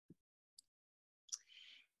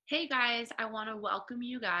Hey guys, I want to welcome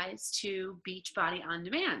you guys to Beachbody On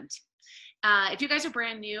Demand. If you guys are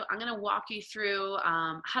brand new, I'm going to walk you through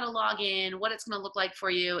how to log in, what it's going to look like for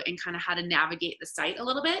you, and kind of how to navigate the site a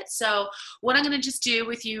little bit. So what I'm going to just do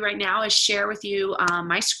with you right now is share with you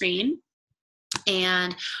my screen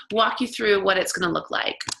and walk you through what it's going to look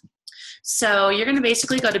like. So you're going to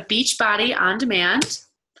basically go to Beachbody On Demand,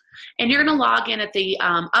 and you're going to log in at the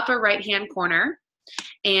upper right-hand corner.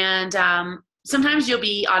 And sometimes you'll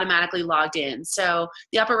be automatically logged in. So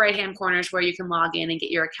the upper right-hand corner is where you can log in and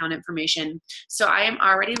get your account information. So I am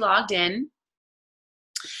already logged in.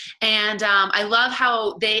 And I love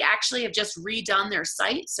how they actually have just redone their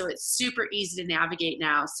site. So it's super easy to navigate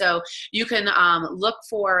now. So you can look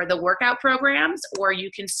for the workout programs, or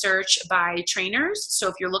you can search by trainers. So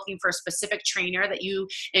if you're looking for a specific trainer that you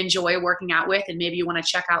enjoy working out with, and maybe you want to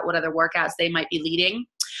check out what other workouts they might be leading.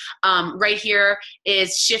 Right here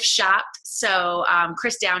is Shift Shop. So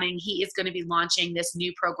Chris Downing, he is going to be launching this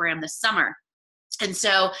new program this summer. And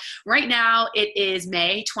so right now it is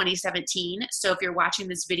May 2017. So if you're watching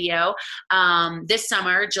this video this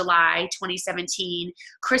summer, July 2017,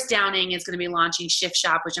 Chris Downing is going to be launching Shift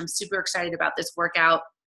Shop, which I'm super excited about this workout.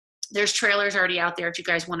 There's trailers already out there if you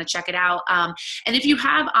guys want to check it out. And if you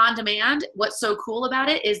have On Demand, what's so cool about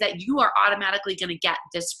it is that you are automatically going to get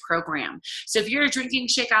this program. So if you're drinking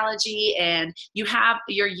Shakeology and you have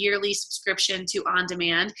your yearly subscription to On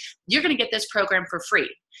Demand, you're going to get this program for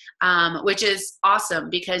free. Which is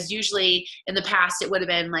awesome, because usually in the past it would have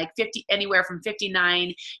been like anywhere from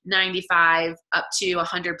 $59.95 up to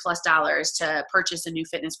 $100+ to purchase a new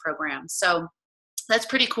fitness program. So that's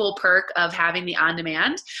pretty cool perk of having the on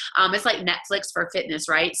demand. It's like Netflix for fitness,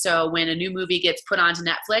 right? So when a new movie gets put onto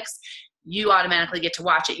Netflix, you automatically get to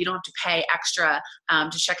watch it. You don't have to pay extra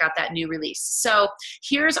to check out that new release. So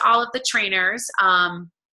here's all of the trainers.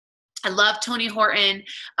 I love Tony Horton,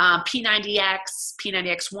 P90X,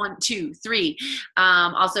 P90X 1, 2, 3.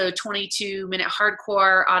 Also 22-minute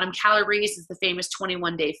hardcore. Autumn Calories is the famous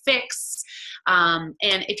 21-day fix. And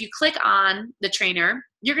if you click on the trainer,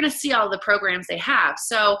 you're going to see all the programs they have.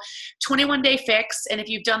 So 21-day fix. And if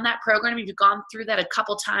you've done that program, if you've gone through that a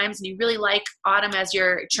couple times and you really like Autumn as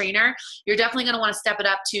your trainer, you're definitely going to want to step it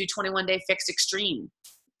up to 21-day fix extreme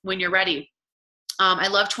when you're ready. I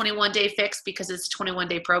love 21-day fix because it's a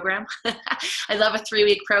 21-day program. I love a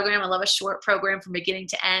 3-week program. I love a short program from beginning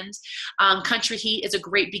to end. Country Heat is a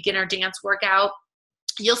great beginner dance workout.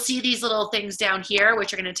 You'll see these little things down here,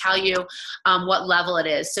 which are going to tell you what level it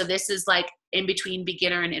is. So this is like in between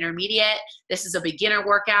beginner and intermediate. This is a beginner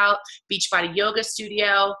workout. Beachbody Yoga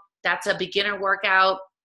Studio, that's a beginner workout.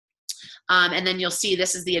 And then you'll see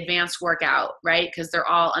this is the advanced workout, right? Because they're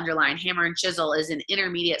all underlined. Hammer and Chisel is an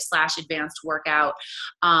intermediate/advanced workout.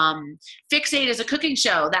 Fixate is a cooking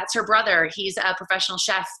show. That's her brother. He's a professional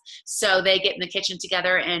chef. So they get in the kitchen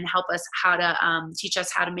together and help us how to teach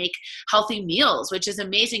us how to make healthy meals, which is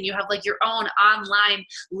amazing. You have like your own online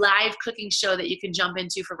live cooking show that you can jump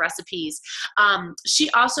into for recipes. She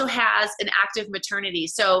also has an active maternity.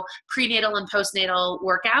 So prenatal and postnatal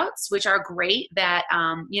workouts, which are great that,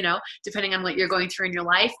 you know, depending on what you're going through in your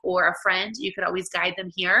life, or a friend, you could always guide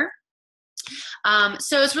them here.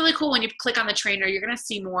 So it's really cool when you click on the trainer, you're going to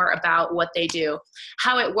see more about what they do,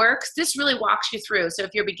 how it works. This really walks you through. So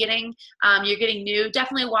if you're beginning, you're getting new,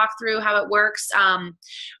 definitely walk through how it works.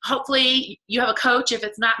 Hopefully you have a coach. If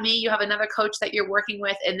it's not me, you have another coach that you're working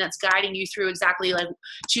with and that's guiding you through exactly like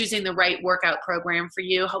choosing the right workout program for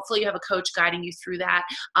you. Hopefully you have a coach guiding you through that.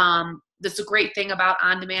 That's a great thing about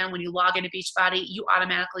On Demand. When you log into Beachbody, you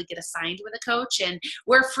automatically get assigned with a coach, and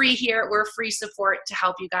we're free here. We're free support to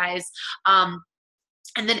help you guys. And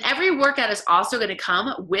then every workout is also going to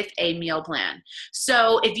come with a meal plan.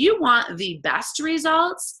 So if you want the best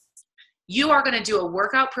results, you are going to do a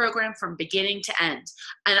workout program from beginning to end.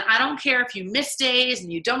 And I don't care if you miss days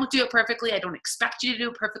and you don't do it perfectly. I don't expect you to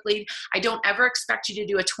do it perfectly. I don't ever expect you to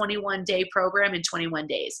do a 21-day program in 21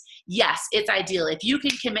 days. Yes, it's ideal. If you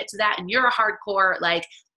can commit to that and you're a hardcore, like,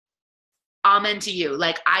 amen to you.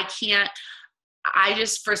 Like, I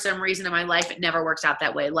just, for some reason in my life, it never works out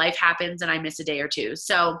that way. Life happens and I miss a day or two.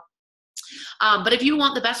 So, but if you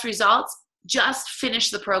want the best results, just finish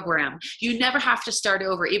the program. You never have to start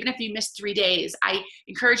over. Even if you miss 3 days, I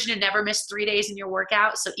encourage you to never miss 3 days in your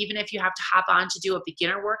workout. So even if you have to hop on to do a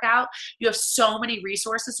beginner workout, you have so many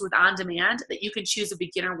resources with On Demand that you can choose a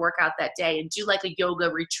beginner workout that day and do like a yoga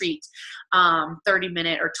retreat,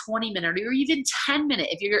 30-minute or 20-minute or even 10-minute.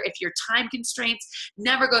 If you're time constraints,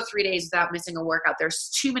 never go 3 days without missing a workout. There's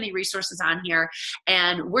too many resources on here,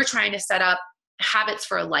 and we're trying to set up habits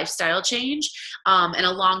for a lifestyle change, and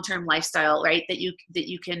a long-term lifestyle, right? That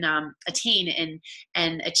you can attain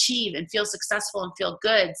and achieve and feel successful and feel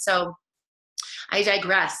good. So I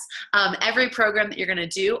digress. Every program that you're going to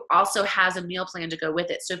do also has a meal plan to go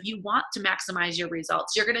with it. So if you want to maximize your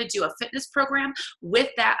results, you're going to do a fitness program with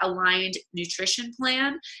that aligned nutrition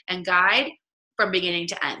plan and guide from beginning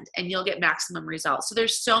to end, and you'll get maximum results. So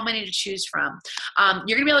there's so many to choose from.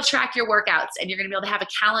 You're going to be able to track your workouts, and you're going to be able to have a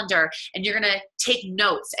calendar, and you're going to take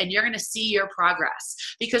notes, and you're going to see your progress,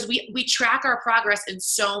 because we track our progress in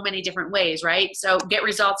so many different ways, right? So get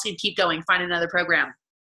results and keep going, find another program.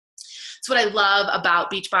 So what I love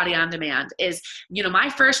about Beachbody On Demand is, my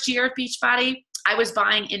first year of Beachbody, I was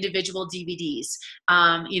buying individual DVDs.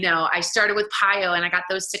 I started with PiYo, and I got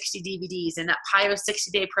those 60 DVDs, and that PiYo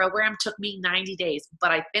 60-day program took me 90 days,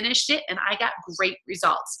 but I finished it and I got great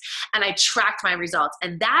results, and I tracked my results.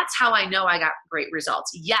 And that's how I know I got great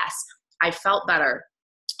results. Yes, I felt better.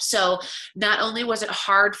 So not only was it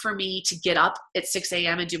hard for me to get up at 6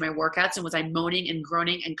 a.m. and do my workouts, and was I moaning and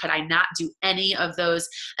groaning, and could I not do any of those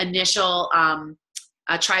initial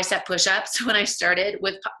tricep push-ups when I started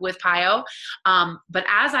with PiYo. But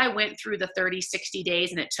as I went through the 30, 60 days,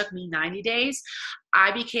 and it took me 90 days,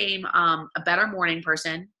 I became a better morning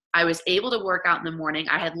person. I was able to work out in the morning.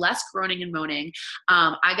 I had less groaning and moaning.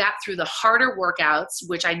 I got through the harder workouts,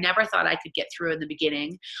 which I never thought I could get through in the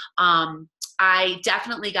beginning. I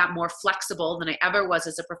definitely got more flexible than I ever was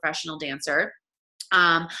as a professional dancer.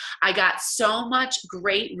 I got so much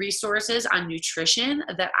great resources on nutrition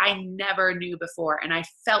that I never knew before, and I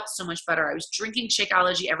felt so much better. I was drinking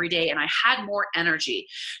Shakeology every day, and I had more energy.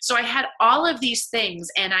 So I had all of these things,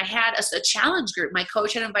 and I had a challenge group. My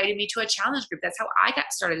coach had invited me to a challenge group. That's how I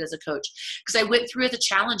got started as a coach, because I went through as a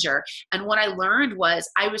challenger, and what I learned was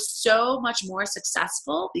I was so much more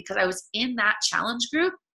successful because I was in that challenge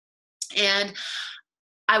group. And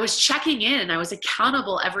I was checking in. I was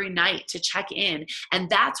accountable every night to check in. And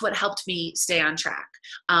that's what helped me stay on track.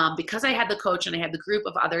 Because I had the coach and I had the group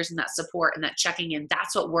of others and that support and that checking in,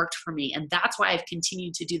 that's what worked for me. And that's why I've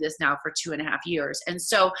continued to do this now for 2.5 years. And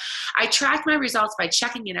so I tracked my results by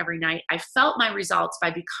checking in every night. I felt my results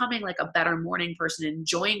by becoming like a better morning person,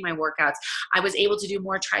 enjoying my workouts. I was able to do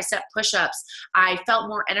more tricep push-ups. I felt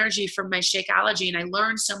more energy from my Shakeology, and I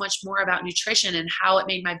learned so much more about nutrition and how it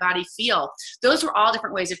made my body feel. Those were all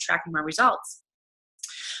different ways of tracking my results.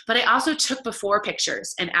 But I also took before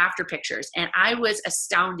pictures and after pictures, and I was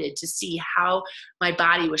astounded to see how my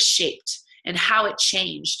body was shaped and how it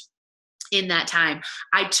changed in that time.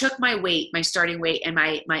 I took my weight, my starting weight and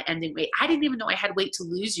my ending weight. I didn't even know I had weight to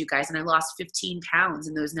lose, you guys, and I lost 15 pounds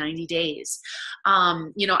in those 90 days.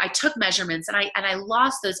 I took measurements and I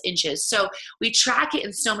lost those inches. So we track it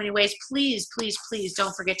in so many ways. Please, please, please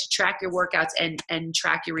don't forget to track your workouts and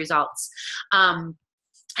track your results.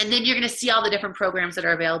 And then you're going to see all the different programs that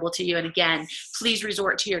are available to you. And again, please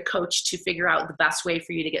resort to your coach to figure out the best way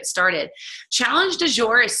for you to get started. Challenge du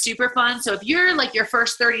jour is super fun. So if you're like your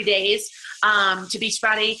first 30 days to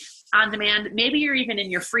Beachbody On Demand, maybe you're even in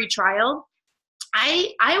your free trial.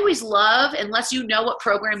 I always love, unless you know what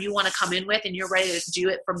program you want to come in with and you're ready to do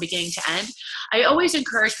it from beginning to end, I always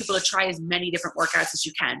encourage people to try as many different workouts as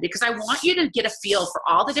you can, because I want you to get a feel for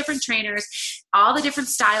all the different trainers, all the different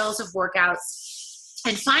styles of workouts,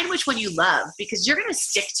 and find which one you love, because you're going to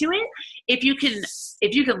stick to it if you can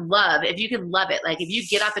love it. Like if you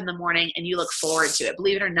get up in the morning and you look forward to it,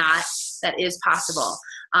 believe it or not, that is possible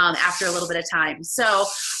after a little bit of time. So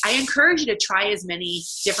I encourage you to try as many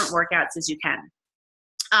different workouts as you can.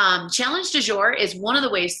 Challenge du jour is one of the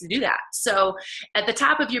ways to do that. So at the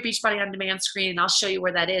top of your Beachbody On Demand screen, and I'll show you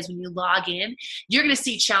where that is when you log in, you're going to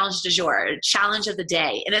see challenge du jour, challenge of the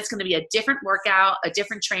day. And it's going to be a different workout, a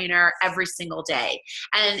different trainer every single day.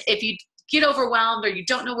 And if you get overwhelmed or you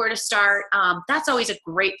don't know where to start, that's always a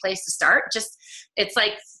great place to start. It's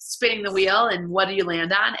like spinning the wheel, and what do you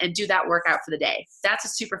land on, and do that workout for the day. That's a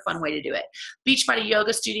super fun way to do it. Beachbody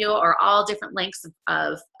Yoga Studio are all different lengths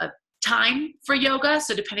of time for yoga.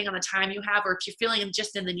 So depending on the time you have, or if you're feeling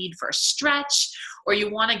just in the need for a stretch, or you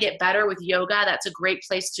want to get better with yoga, that's a great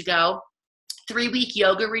place to go. 3-week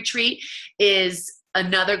yoga retreat is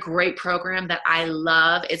another great program that I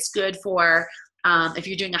love. It's good for if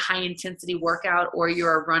you're doing a high intensity workout, or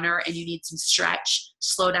you're a runner and you need some stretch,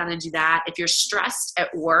 slow down and do that. If you're stressed at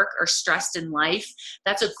work or stressed in life,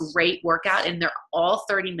 that's a great workout, and they're all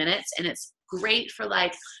 30 minutes, and it's great for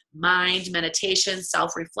like mind meditation,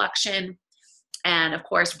 self-reflection, and of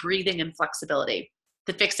course, breathing and flexibility.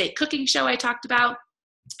 The Fix8 cooking show I talked about.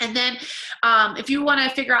 And then if you want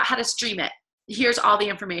to figure out how to stream it, here's all the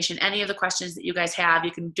information. Any of the questions that you guys have,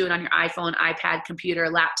 you can do it on your iPhone, iPad, computer,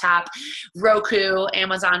 laptop, Roku,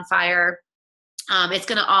 Amazon Fire. It's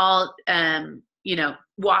going to all, you know,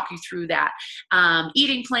 walk you through that.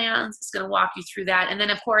 Eating plans, it's going to walk you through that. And then,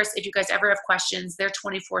 of course, if you guys ever have questions, they're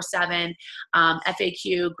 24/7.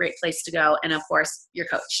 FAQ, great place to go. And, of course, your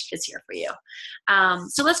coach is here for you.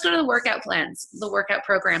 So let's go to the workout plans, the workout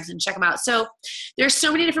programs, and check them out. So there's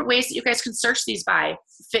so many different ways that you guys can search these by.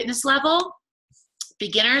 Fitness level,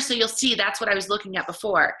 beginner, so you'll see that's what I was looking at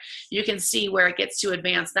before. You can see where it gets to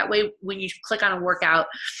advanced. That way, when you click on a workout,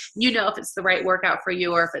 you know if it's the right workout for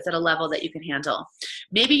you or if it's at a level that you can handle.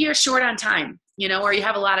 Maybe you're short on time, you know, or you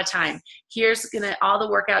have a lot of time. Here's all the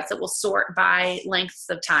workouts that will sort by lengths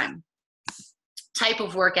of time. Type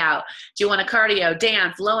of workout. Do you want a cardio,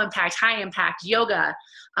 dance, low impact, high impact, yoga?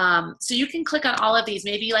 So you can click on all of these.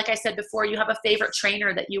 Maybe, like I said before, you have a favorite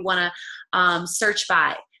trainer that you want to search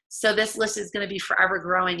by. So this list is going to be forever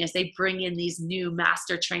growing as they bring in these new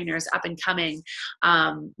master trainers up and coming,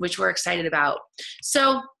 which we're excited about.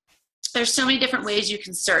 So there's so many different ways you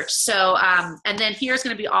can search. So, and then here's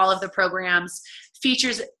going to be all of the programs.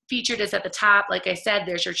 Featured is at the top. Like I said,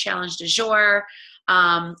 there's your challenge du jour.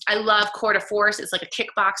 I love Core de Force. It's like a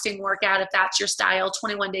kickboxing workout if that's your style.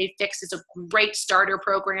 21 Day Fix is a great starter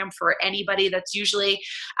program for anybody. That's usually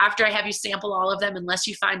after I have you sample all of them, unless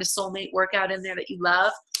you find a soulmate workout in there that you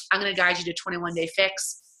love, I'm going to guide you to 21 Day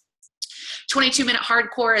Fix. 22-minute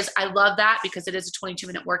hardcore is, I love that because it is a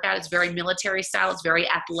 22-minute workout. It's very military style. It's very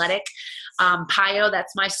athletic. PiYo,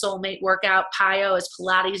 that's my soulmate workout. PiYo is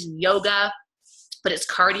Pilates and yoga, but it's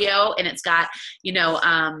cardio and it's got, you know,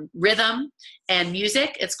 rhythm and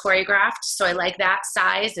music. It's choreographed. So I like that.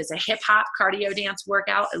 Size is a hip hop cardio dance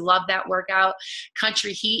workout. I love that workout.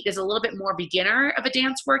 Country Heat is a little bit more beginner of a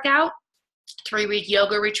dance workout. 3-week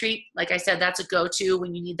yoga retreat. Like I said, that's a go-to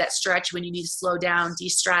when you need that stretch, when you need to slow down,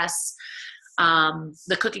 de-stress.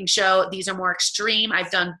 The Cooking Show, these are more extreme.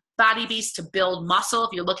 I've done Body Beast to build muscle.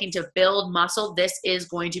 If you're looking to build muscle, this is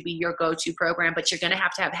going to be your go-to program, but you're going to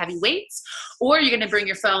have heavy weights, or you're going to bring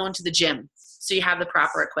your phone to the gym so you have the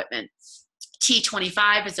proper equipment.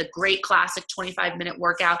 T25 is a great classic 25-minute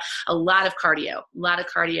workout. A lot of cardio in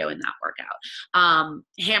that workout.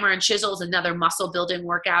 Hammer and Chisel is another muscle building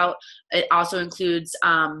workout. It also includes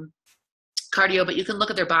cardio, but you can look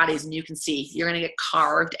at their bodies and you can see you're going to get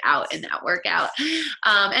carved out in that workout.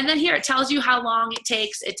 And then here, it tells you how long it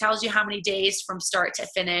takes. It tells you how many days from start to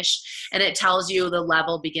finish, and it tells you the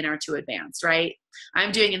level beginner to advanced, right?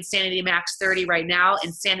 I'm doing Insanity Max 30 right now.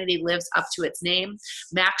 Insanity lives up to its name.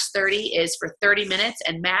 Max 30 is for 30 minutes,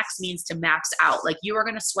 and max means to max out. Like, you are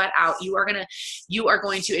going to sweat out. You are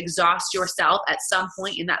going to exhaust yourself at some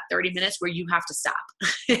point in that 30 minutes where you have to stop.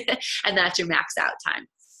 And that's your max out time.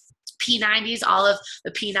 P90s, all of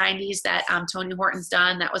the P90s that Tony Horton's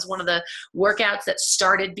done. That was one of the workouts that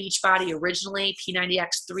started Beachbody originally.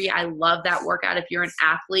 P90X3, I love that workout. If you're an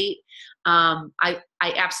athlete, I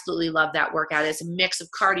absolutely love that workout. It's a mix of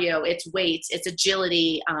cardio, it's weights, it's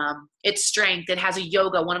agility, it's strength. It has a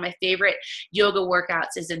yoga. One of my favorite yoga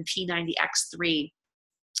workouts is in P90X3.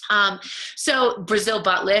 So Brazil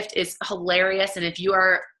butt lift is hilarious. And if you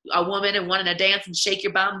are a woman and wanting to dance and shake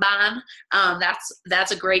your bum,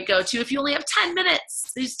 that's a great go-to. If you only have 10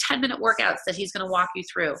 minutes, these 10-minute workouts that he's going to walk you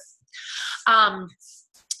through.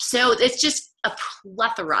 So it's just a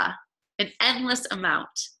plethora, an endless amount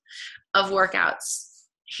of workouts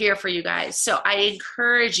here for you guys. So I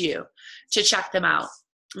encourage you to check them out.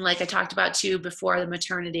 Like I talked about too before, the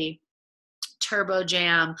maternity, Turbo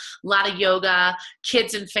Jam, a lot of yoga,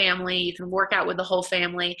 kids and family. You can work out with the whole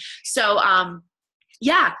family. So,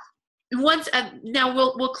 yeah. Now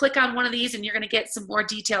we'll click on one of these and you're going to get some more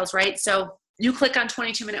details, right? So you click on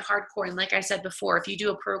 22-minute hardcore. And like I said before, if you do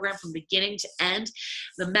a program from beginning to end,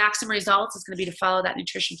 the maximum results is going to be to follow that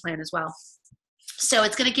nutrition plan as well. So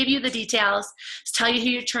it's going to give you the details, tell you who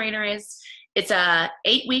your trainer is. It's a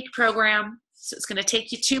 8-week program. So it's going to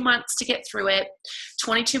take you 2 months to get through it.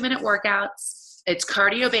 22-minute workouts. It's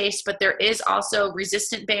cardio-based, but there is also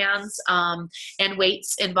resistant bands and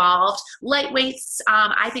weights involved. Light weights,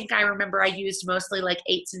 I think I remember I used mostly like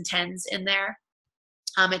 8s and 10s in there.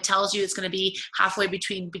 It tells you it's going to be halfway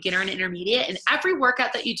between beginner and intermediate. And every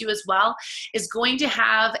workout that you do as well is going to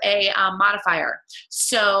have a modifier.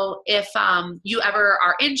 So if you ever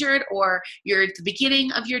are injured, or you're at the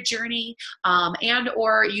beginning of your journey, and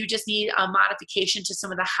or you just need a modification to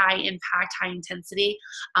some of the high impact, high intensity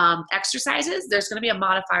exercises, there's going to be a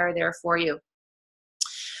modifier there for you.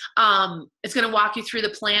 It's going to walk you through the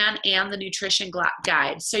plan and the nutrition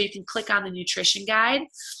guide. So you can click on the nutrition guide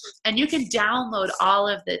and you can download all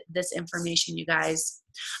of this information, you guys.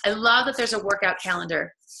 I love that there's a workout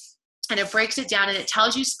calendar. And it breaks it down and it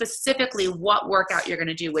tells you specifically what workout you're going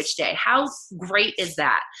to do which day. How great is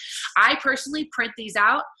that? I personally print these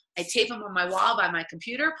out. I tape them on my wall by my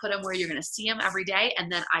computer, put them where you're going to see them every day,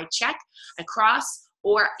 and then I check, I cross,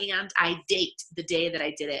 and I date the day that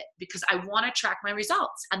I did it because I want to track my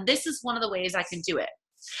results. And this is one of the ways I can do it.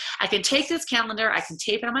 I can take this calendar, I can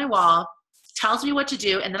tape it on my wall, tells me what to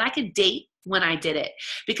do, and then I can date when I did it,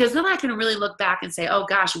 because then I can really look back and say, oh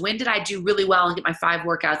gosh, when did I do really well and get my 5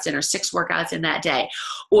 workouts in or 6 workouts in that day?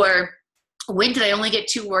 Or when did I only get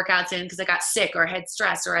 2 workouts in because I got sick or I had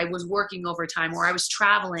stress or I was working overtime or I was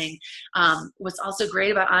traveling? What's also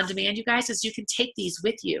great about On Demand, you guys, is you can take these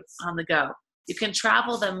with you on the go. You can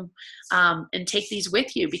travel them and take these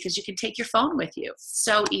with you because you can take your phone with you.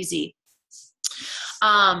 So easy.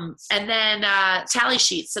 And then tally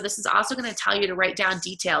sheets. So this is also going to tell you to write down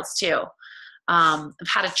details too. Of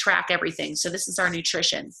how to track everything. So this is our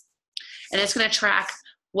nutrition. And it's going to track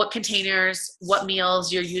what containers, what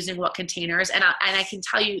meals you're using, what containers. And I can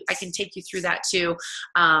tell you, I can take you through that too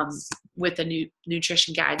with the new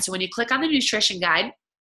nutrition guide. So when you click on the nutrition guide,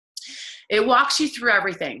 it walks you through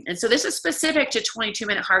everything. And so this is specific to 22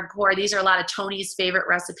 Minute Hardcore. These are a lot of Tony's favorite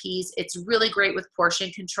recipes. It's really great with portion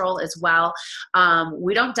control as well.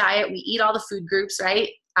 We don't diet. We eat all the food groups, right?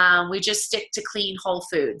 We just stick to clean whole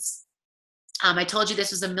foods. I told you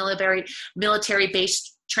this was a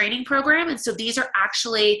military-based training program. And so these are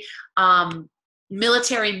actually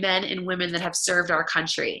military men and women that have served our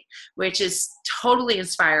country, which is totally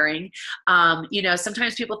inspiring. You know,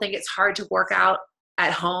 sometimes people think it's hard to work out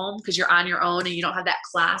at home because you're on your own and you don't have that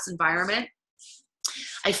class environment.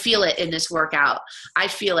 I feel it in this workout. I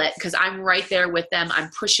feel it because I'm right there with them. I'm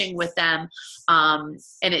pushing with them. And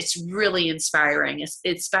it's really inspiring,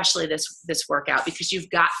 especially this workout, because you've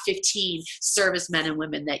got 15 servicemen and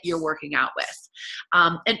women that you're working out with.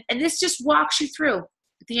 And this just walks you through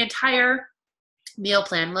the entire meal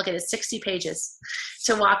plan. Look at it, 60 pages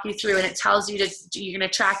to walk you through, and it tells you you're going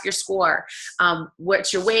to track your score.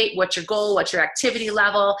 What's your weight, what's your goal, what's your activity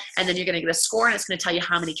level, and then you're going to get a score, and it's going to tell you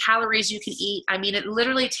how many calories you can eat. I mean, it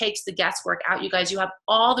literally takes the guesswork out, you guys. You have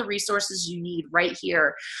all the resources you need right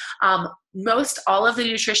here. Most all of the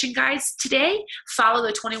nutrition guides today follow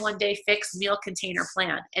the 21-day fixed meal container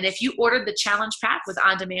plan. And if you ordered the challenge pack with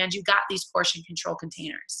On Demand, you got these portion control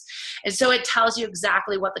containers. And so it tells you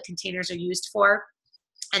exactly what the containers are used for.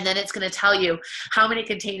 And then it's going to tell you how many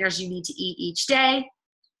containers you need to eat each day,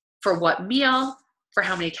 for what meal, for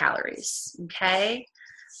how many calories, okay?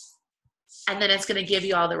 And then it's going to give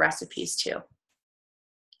you all the recipes too.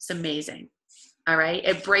 It's amazing. All right.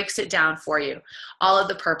 It breaks it down for you. All of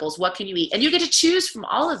the purples. What can you eat? And you get to choose from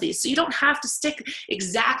all of these. So you don't have to stick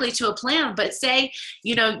exactly to a plan, but say,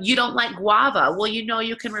 you know, you don't like guava. Well, you know,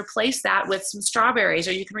 you can replace that with some strawberries,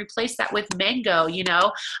 or you can replace that with mango, you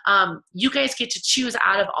know. You guys get to choose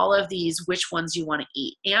out of all of these which ones you want to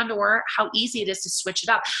eat, and or how easy it is to switch it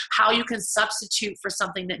up, how you can substitute for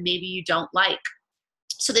something that maybe you don't like.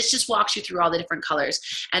 So this just walks you through all the different colors.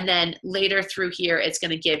 And then later through here, it's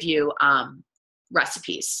going to give you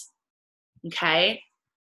recipes. Okay.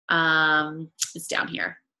 It's down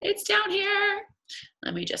here. It's down here.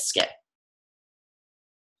 Let me just skip.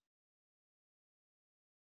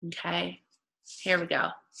 Okay. Here we go.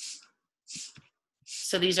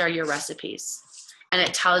 So these are your recipes. And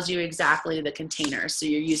it tells you exactly the containers. So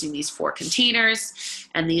you're using these 4 containers,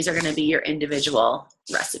 and these are going to be your individual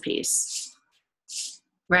recipes.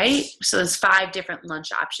 Right? So there's 5 different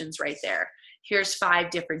lunch options right there. Here's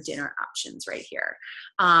 5 different dinner options right here.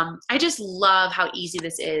 I just love how easy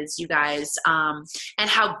this is, you guys, and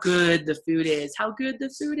how good the food is. How good the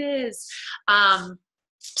food is.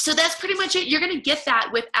 So that's pretty much it. You're going to get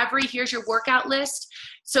that with here's your workout list.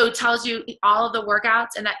 So it tells you all of the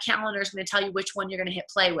workouts, and that calendar is going to tell you which one you're going to hit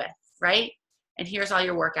play with, right? And here's all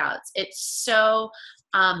your workouts. It's so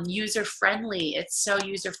user-friendly. It's so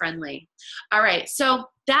user-friendly. All right. So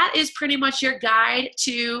that is pretty much your guide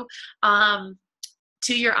to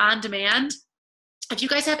your On Demand. If you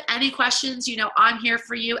guys have any questions, you know, I'm here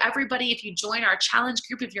for you. Everybody, if you join our challenge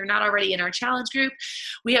group, if you're not already in our challenge group,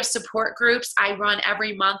 we have support groups. I run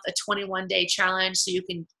every month a 21-day challenge, so you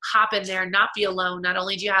can hop in there, not be alone. Not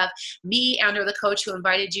only do you have me and or the coach who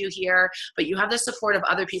invited you here, but you have the support of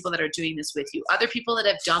other people that are doing this with you, other people that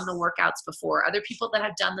have done the workouts before, other people that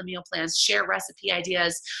have done the meal plans, share recipe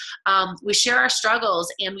ideas. We share our struggles,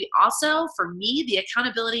 and we also, for me, the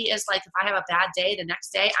accountability is like if I have a bad day, the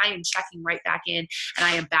next day I am checking right back in and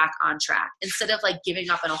I am back on track, instead of like giving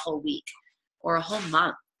up in a whole week or a whole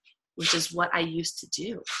month, which is what I used to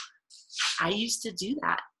do. I used to do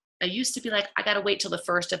that. I used to be like, I got to wait till the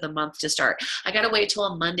first of the month to start. I got to wait till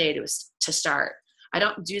a Monday to start. I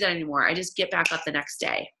don't do that anymore. I just get back up the next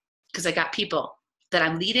day because I got people that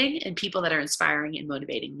I'm leading and people that are inspiring and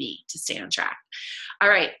motivating me to stay on track. All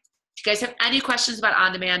right. If you guys have any questions about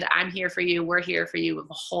On Demand, I'm here for you. We're here for you. We have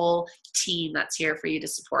a whole team that's here for you to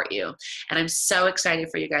support you. And I'm so excited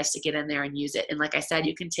for you guys to get in there and use it. And like I said,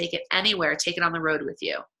 you can take it anywhere. Take it on the road with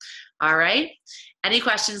you. All right. Any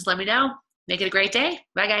questions, let me know. Make it a great day.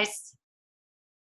 Bye, guys.